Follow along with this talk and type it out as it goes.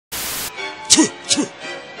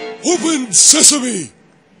Open sesame!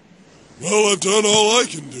 Well, I've done all I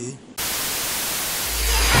can do.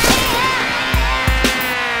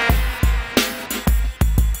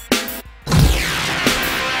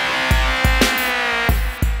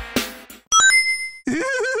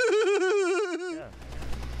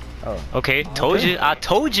 Oh. Okay, told you. I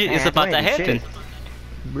told you it's about to happen. Shit.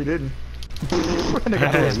 We didn't.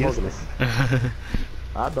 Useless.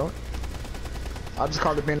 I don't. I just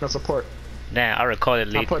called it being no support. Damn, I recorded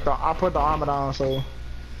late. I put the armor down, so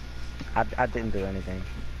I didn't do anything.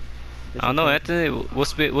 I don't know, Anthony.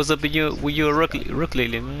 What's up with you a rook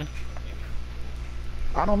lately, man?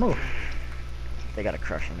 I don't know. They got a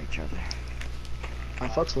crush on each other. I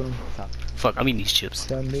fucks with him. Fuck, I mean these chips.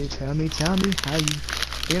 Tell me how you.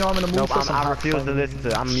 You know I'm in the mood for some I hot refuse fun. to listen to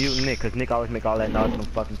it. I'm muting Nick, cause Nick always make all that noise from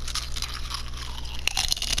fucking.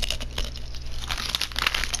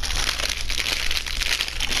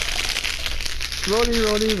 Rolly.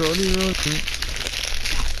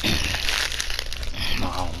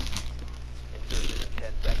 Wow.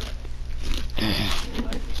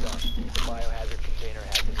 Biohazard container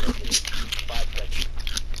has been located. 5 seconds.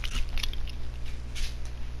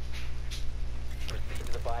 Proceed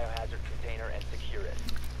to the biohazard container and secure it.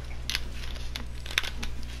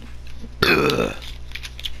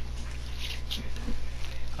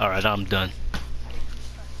 Alright, I'm done.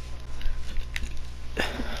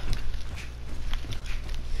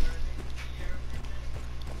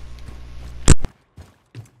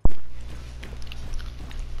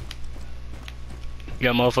 You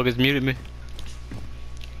got motherfuckers muted me.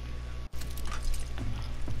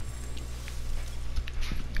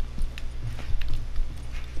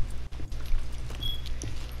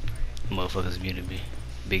 Motherfuckers muted me.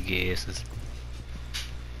 Big asses.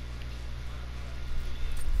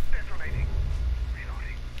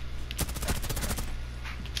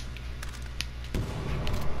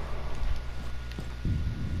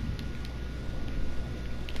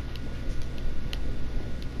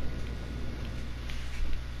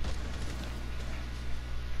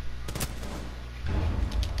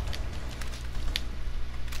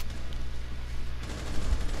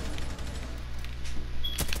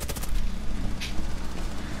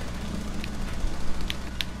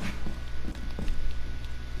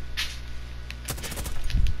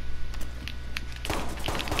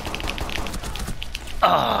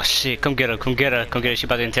 Oh shit, come get her, she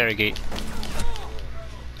about to interrogate.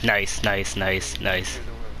 Nice. Protect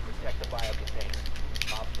the bio container.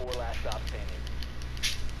 Op 4 last stop standing.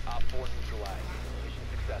 Op 4 neutralized. Mission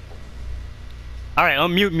successful. Alright,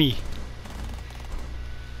 unmute me.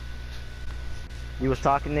 You was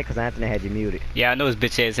talking, Nick, cause Anthony had you muted. Yeah, I know his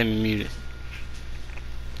bitch ass him muted.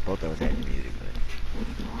 Both of us had you muted,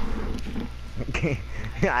 but.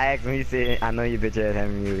 I asked him, he said, I know you bitch ass had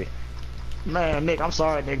me muted. Man, Nick, I'm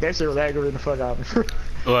sorry, Nick. That shit was aggravating the fuck out of me.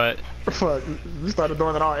 What? Fuck, you started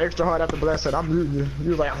doing it all extra hard after Bless said, I'm muting you. You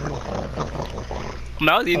was like, Man,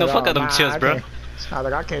 I was eating the fuck out of them chips, bro. I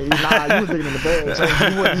was like, I can't eat. Nah, you was digging in the bag, so you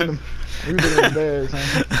wasn't eating them. You was digging in the bag, so.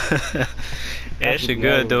 Yeah, that shit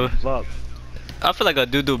good, though. Fuck. I feel like I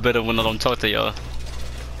do better when I don't talk to y'all.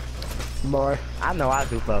 Boy. I know I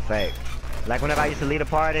do for a fact. Like whenever I used to lead a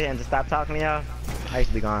party and just stop talking to y'all, I used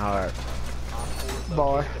to be going hard.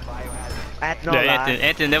 Boy. No, Yeah,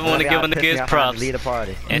 Anthony never want to give a nigga his props. Lead a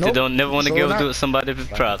party. Anthony don't never want to give somebody his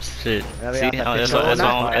props. Shit. See, that's why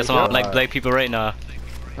I don't like black people right now.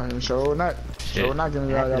 I'm sure not. Sure not giving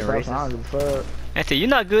you all your props. I don't give a fuck. Anthony, you're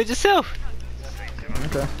not good yourself.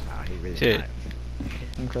 Okay. Oh, he really Shit. not.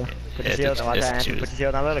 Okay. Put your shield on, watch that, Anthony. Put your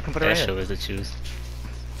shield on, look, come put it right That here. sure is the choose.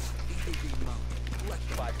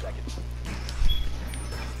 5 seconds.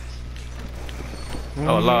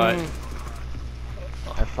 Oh lord.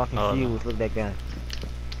 That fucking fuse, look at that gun.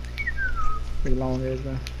 Big long ass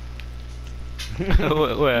gun.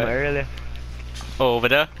 Where? Earlier, Oh, over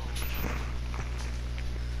there?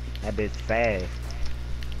 that bitch fast.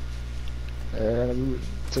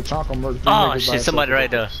 To chunk them. Oh shit, somebody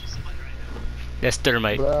right there. That's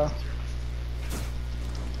thermite. Blah.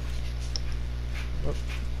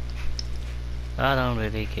 I don't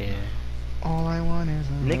really care. All I want is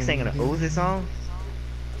a Nick singing a Uzi song?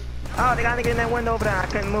 Oh, they got a nigga in that window over there, I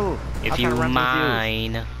couldn't move. If you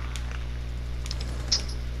mine.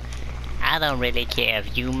 I don't really care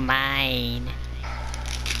if you mine.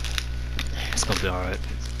 It's gonna be alright.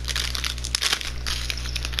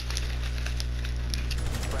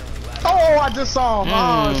 Oh, I just saw him.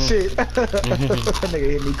 Oh shit. That nigga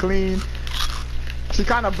hit me clean. She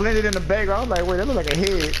kind of blended in the background. I was like, wait, that look like a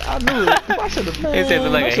head. I knew it. I should have. It did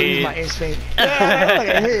look like a head. My instinct. Yeah, that look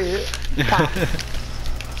like a head.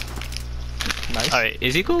 Nice. Alright,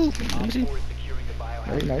 is he cool? Let me see.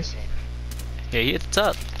 Very nice. Yeah, he hit the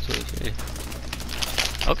top. So,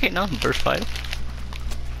 yeah. Okay, now burst fire.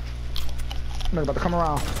 I'm about to come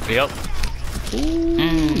around. Yep.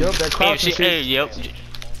 Yep, that crouching shit. Hey, yep.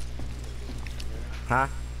 Huh?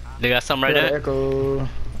 They got something right Yeah, there? Echo.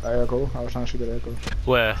 Echo. I was trying to shoot that Echo.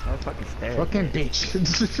 Where? Oh, fucking stairs. Fucking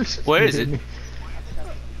bitch. Where is it?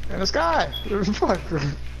 In the sky. Fuck.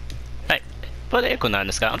 Like, but the echo not in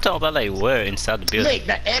the sky. I'm talking about like where inside the building. Nick,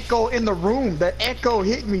 the echo in the room. The echo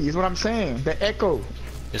hit me is what I'm saying. The echo.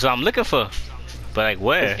 That's what I'm looking for. But like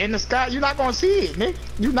where? It's in the sky. You're not gonna see it, Nick.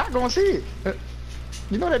 You're not gonna see it.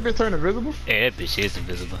 You know that bitch turned invisible? Yeah, that bitch is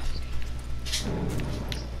invisible.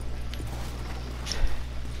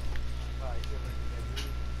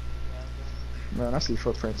 Man, I see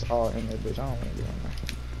footprints all in that bitch. I don't want to get on there.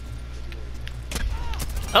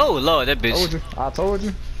 Oh lord, that bitch. Told you. I told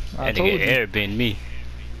you. I That told nigga you. airbend me.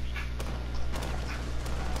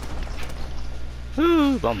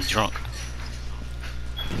 Ooh, I'm drunk.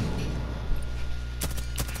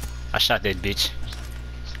 I shot that bitch.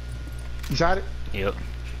 You shot it? Yep.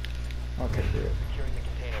 Okay, good. Securing the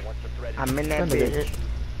container once the threat is I'm in That that nigga bitch. hit.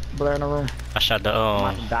 Blair in the room. I shot the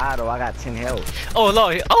I'm about to die though. I got 10 health. Oh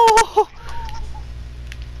lord. Oh.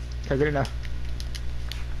 Okay, get in there.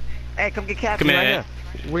 Hey, come get Captain Come right here.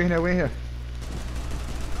 here. We in here, we in here.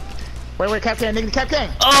 Wait, Captain, nigga, Captain!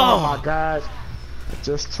 Oh! My god. I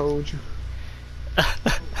just told you.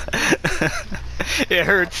 It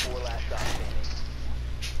hurts. 4 last stop standing.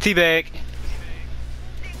 Teabag.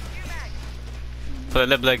 Put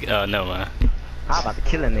that blood. Oh no, man. I'm about to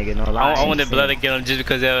kill a nigga, no lie. I want the blood again just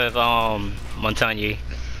because of Montagne. You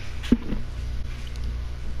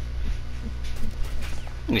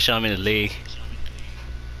can shot him in the leg.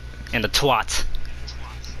 And the twat.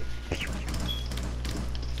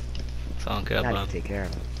 So I don't care I about can take care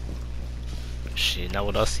of him. shit, not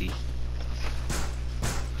what I see.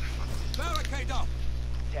 10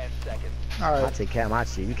 seconds. I'll Alright. take care of my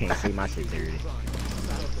shit. You can't see my shit dirty. 5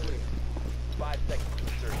 seconds to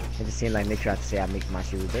insertion. It just seemed like Nick tried to say I make my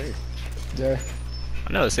shit with dirty. Yeah.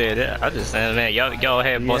 I never said that. I just saying, man, y'all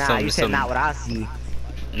had bought Nah, you said some. not what I see.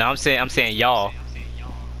 No, I'm saying y'all.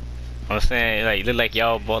 I'm saying like look like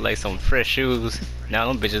y'all bought like some fresh shoes. Now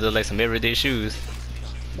them bitches look like some everyday shoes.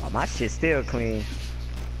 But my shit's still clean.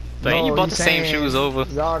 But No, you bought he's the same saying shoes over.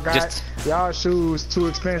 Y'all got Just y'all shoes too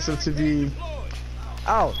expensive to be.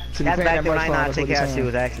 Oh, To be that's paying back that then when much I for know how to that's take what care of he's saying.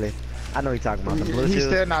 shoes, actually. I know what you're talking about. The blue He's shoes.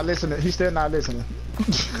 still not listening. He's still not listening.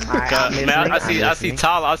 Alright, I'm man, listening, I see I'm listening.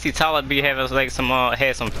 Tyler be having like some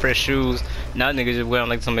had some fresh shoes. Now niggas just wearing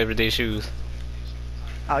like some everyday shoes.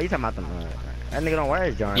 Oh, you talking about them? That nigga don't wear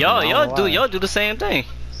his Jordans. Y'all do the same thing.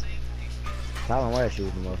 I don't wear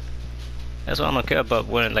shoes anymore. That's why I don't care about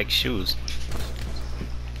wearing like shoes.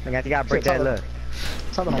 I got you gotta break that look.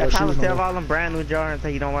 Talking You about got Tyler shoes. still have no more. all them brand new Jordans until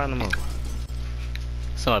you don't wear them no more.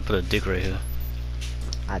 Somebody put a dick right here.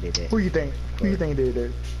 I did Who you think? Who you think did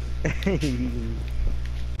that? that.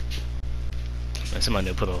 Man, somebody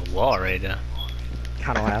done put a wall right there.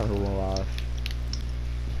 I don't have who was.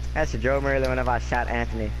 That's the Joe Murray whenever I shot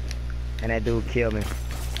Anthony. And that dude killed me.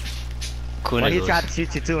 Cool Well, he niggas. tried to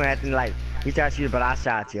shoot you too, Anthony. Like, he tried to shoot you, but I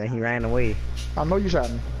shot you. And he ran away. I know you shot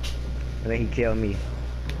me. And then he killed me.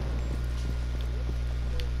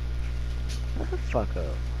 Fuck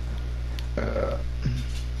up.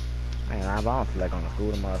 Man, I don't feel like on the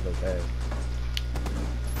school tomorrow. Okay.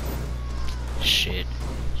 Shit.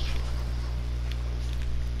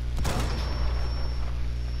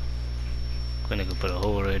 Cool nigga put a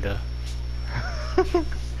hole right there.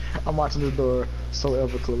 I'm watching the door so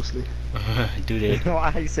ever closely. Do that.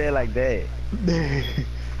 Why you say it like that?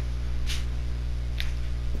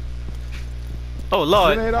 Oh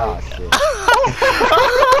lord. Grenade Oh, out. shit.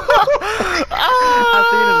 Oh, I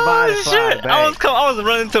seen his body fly shit. back. I was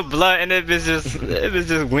running to blood and it was just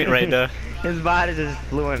went right there. His body just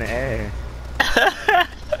flew in the air.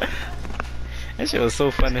 That shit was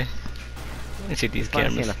so funny. Let me check these Funny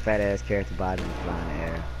cameras. seeing a fat ass character body just fly in the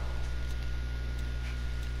air.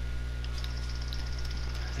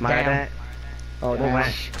 Smile at Damn. that? Oh, What damn.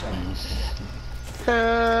 went?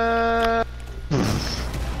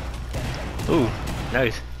 Ooh,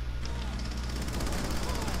 nice.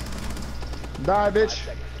 Die, bitch.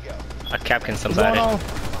 I capkin What's going somebody. on?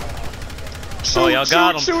 Oh, y'all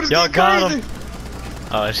got him. Shoot, Y'all it's got crazy. him.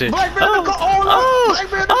 Oh shit. Black man in the corner. Oh, Oh,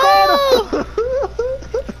 Black man in the corner.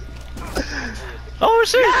 oh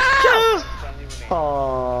shit. Yeah.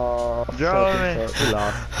 Oh, Jordan. fucking We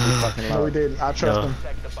lost. We fucking fuck. No, we lost. didn't. I trust No. him.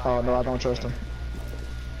 Oh no, I don't trust him.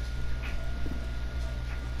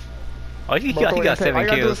 Oh, he Bro, got throw an 7 impact. All you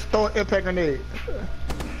gotta do kills. is throw an impact grenade.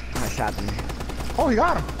 I shot him. Oh, he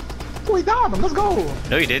got him. Oh, he downed him. Let's go.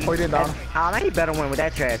 No, he didn't. Oh, he didn't down him. I think he better win with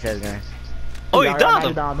that trash ass gun. Oh, he Yeah, downed he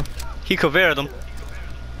him. downed him. He covered him.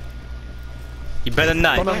 You better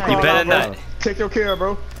not. Don't let him You crawl better out, bro. not. Take your care,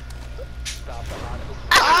 bro. Stop the hostile.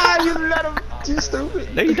 Ah, you let him. You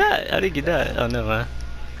stupid. No, you died. I think you died. Oh no, man.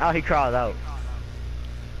 Oh, he crawled out.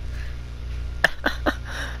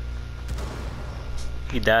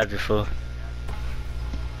 He died before.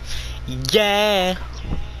 Yeah.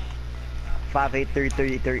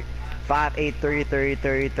 5-8-3-3-3.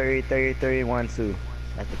 5-8-3-3-3-3-3-3-1-2.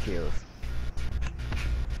 That's the kills.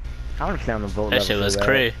 I understand the vote. That shit was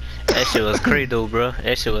crazy. That shit was crazy though, bro.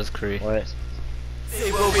 That shit was crazy. What?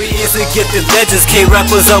 Say what we is and get the legends,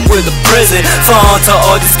 K-rappers up with the present. Fall to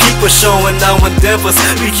all these keepers showing our endeavors.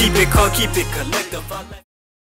 We keep it calm, keep it collective.